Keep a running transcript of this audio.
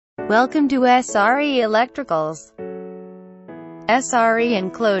Welcome to SRE Electricals. SRE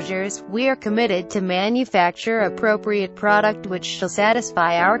Enclosures, we are committed to manufacture appropriate product which shall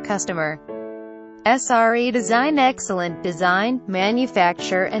satisfy our customer. SRE Design, excellent design,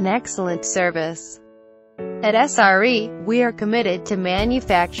 manufacture and excellent service. At SRE, we are committed to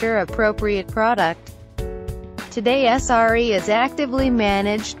manufacture appropriate product. Today SRE is actively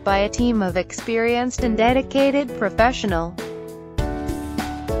managed by a team of experienced and dedicated professionals.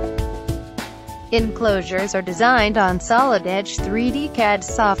 Enclosures are designed on solid-edge 3D CAD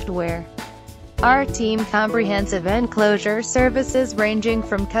software. Our team comprehensive enclosure services ranging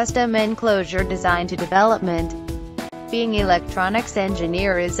from custom enclosure design to development. Being electronics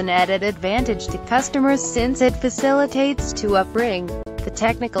engineer is an added advantage to customers since it facilitates to upbring the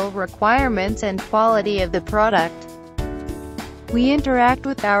technical requirements and quality of the product. We interact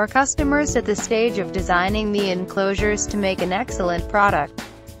with our customers at the stage of designing the enclosures to make an excellent product.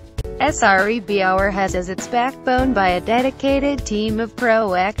 SRE Beawar has as its backbone by a dedicated team of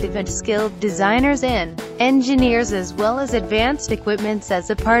proactive and skilled designers and engineers as well as advanced equipments as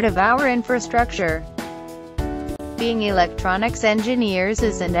a part of our infrastructure. Being electronics engineers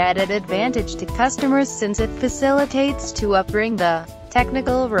is an added advantage to customers since it facilitates to upbring the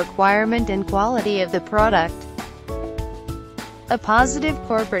technical requirement and quality of the product. A positive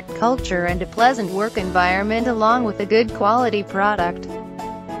corporate culture and a pleasant work environment along with a good quality product.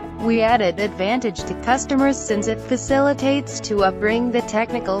 We added advantage to customers since it facilitates to upbring the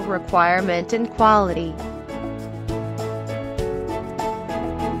technical requirement and quality.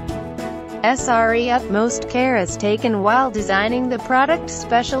 SRE utmost care is taken while designing the product.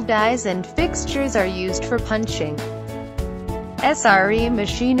 Special dies and fixtures are used for punching. SRE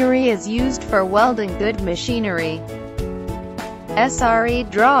machinery is used for welding. Good machinery.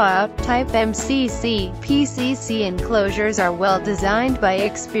 SRE draw-out type MCC, PCC enclosures are well designed by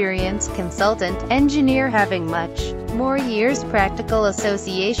experienced consultant, engineer having much more years practical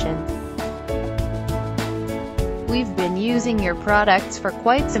association. We've been using your products for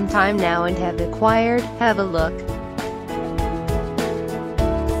quite some time now and have acquired. Have a look.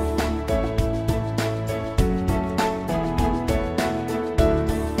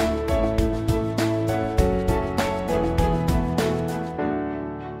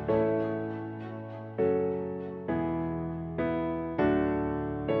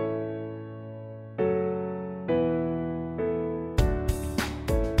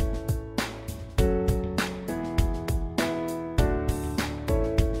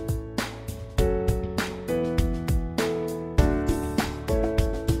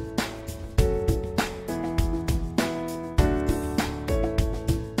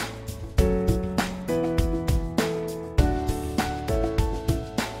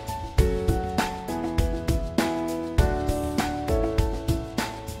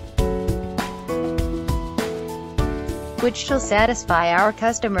 Which shall satisfy our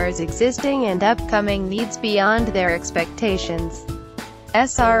customers' existing and upcoming needs beyond their expectations.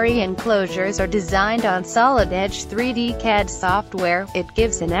 SRE enclosures are designed on solid-edge 3D CAD software. It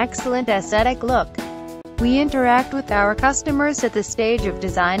gives an excellent aesthetic look. We interact with our customers at the stage of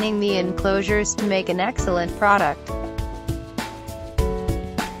designing the enclosures to make an excellent product.